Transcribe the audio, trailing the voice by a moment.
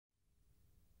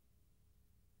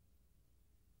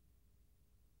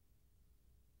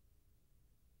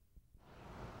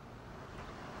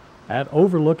At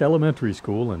Overlook Elementary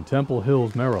School in Temple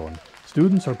Hills, Maryland,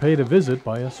 students are paid a visit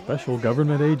by a special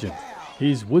government agent.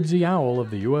 He's Woodsy Owl of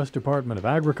the U.S. Department of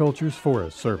Agriculture's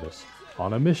Forest Service,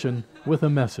 on a mission with a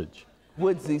message.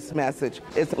 Woodsy's message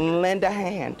is lend a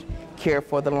hand, care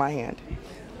for the land.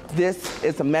 This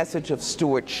is a message of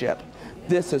stewardship.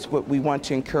 This is what we want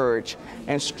to encourage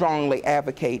and strongly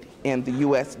advocate in the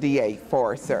USDA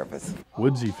Forest Service.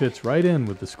 Woodsy fits right in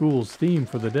with the school's theme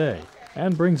for the day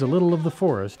and brings a little of the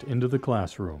forest into the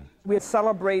classroom. We're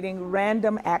celebrating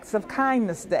Random Acts of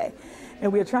Kindness Day,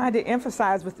 and we're trying to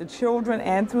emphasize with the children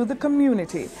and through the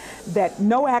community that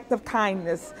no act of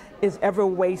kindness is ever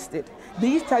wasted.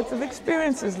 These types of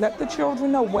experiences let the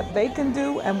children know what they can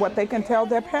do and what they can tell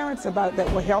their parents about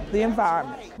that will help the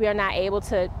environment. We are not able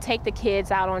to take the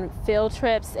kids out on field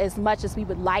trips as much as we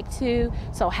would like to,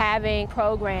 so having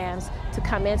programs to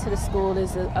come into the school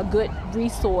is a good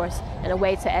resource and a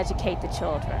way to educate the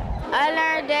children. I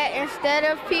learned that instead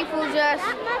of people just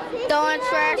throwing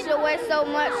trash away so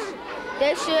much,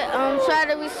 they should try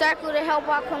to recycle to help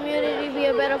our community be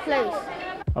a better place.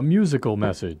 A musical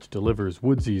message delivers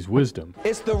Woodsy's wisdom.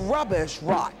 It's the rubbish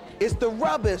rot. It's the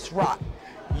rubbish rot.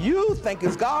 You think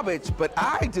it's garbage, but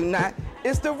I do not.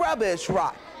 It's the rubbish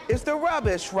rot. It's the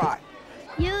rubbish rot.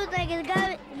 You think it's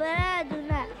garbage, but I do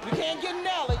not. We can't get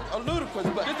Nelly or Ludicrous,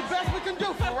 but it's the best we can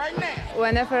do for right now.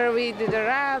 Whenever we do the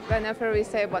rap, whenever we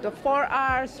say about the 4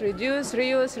 R's, reduce,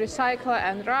 reuse, recycle,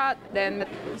 and rot, then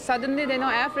suddenly they know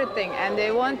everything and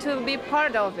they want to be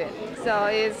part of it. So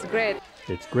it's great.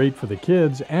 It's great for the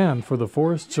kids and for the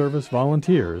Forest Service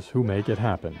volunteers who make it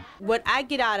happen. What I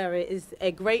get out of it is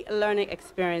a great learning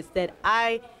experience that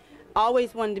I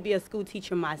always wanted to be a school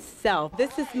teacher myself.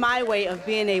 This is my way of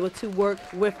being able to work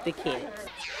with the kids.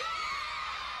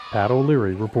 Pat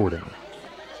O'Leary reporting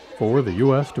for the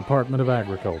U.S. Department of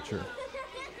Agriculture.